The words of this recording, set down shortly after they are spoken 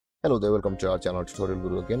Hello there, welcome to our channel Tutorial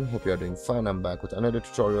Guru again. Hope you are doing fine. I'm back with another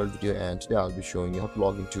tutorial video, and today I'll be showing you how to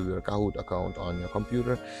log into your Kahoot account on your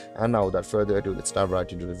computer. And now without further ado, let's dive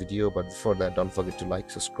right into the video. But before that, don't forget to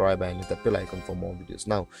like, subscribe and hit that bell icon for more videos.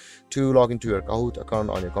 Now, to log into your Kahoot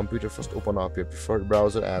account on your computer, first open up your preferred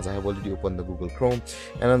browser, as I have already opened the Google Chrome,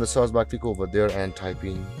 and on the search bar click over there and type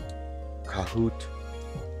in kahoot.com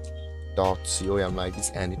like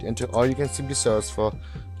this and hit enter, or you can simply search for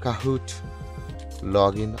Kahoot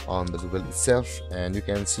login on the Google itself, and you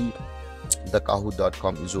can see the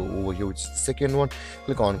kahoot.com is over here, which is the second one.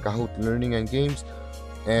 Click on Kahoot learning and games,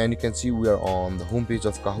 and you can see we are on the homepage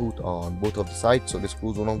of Kahoot on both of the sites. So let's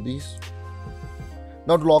close one of these.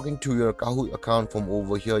 Now, to log into your Kahoot account from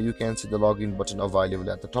over here, you can see the login button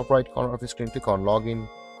available at the top right corner of your screen. Click on login,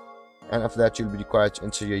 and after that you'll be required to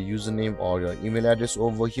enter your username or your email address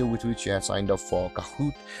over here with which you have signed up for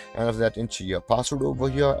Kahoot, and after that enter your password over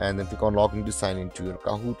here, and then click on login to sign into your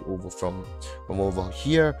Kahoot over from over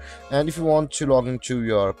here. And if you want to log into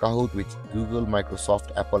your Kahoot with Google,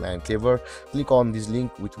 Microsoft, Apple and Clever, click on this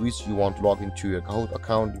link with which you want to log into your Kahoot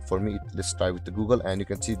account. For me, let's try with the Google, and you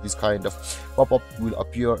can see this kind of pop-up will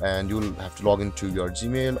appear, and you will have to log into your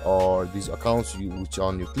Gmail or these accounts which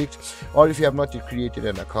on you clicked. Or if you have not yet created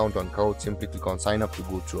an account on Kahoot, simply click on sign up to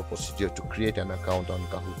go through a procedure to create an account on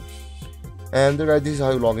Kahoot. And this is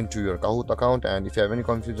how you log into your Kahoot account. And if you have any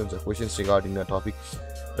confusions or questions regarding the topic,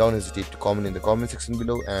 don't hesitate to comment in the comment section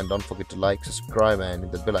below, and don't forget to like, subscribe and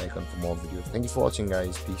hit the bell icon for more videos. Thank you for watching,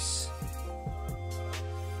 guys. Peace.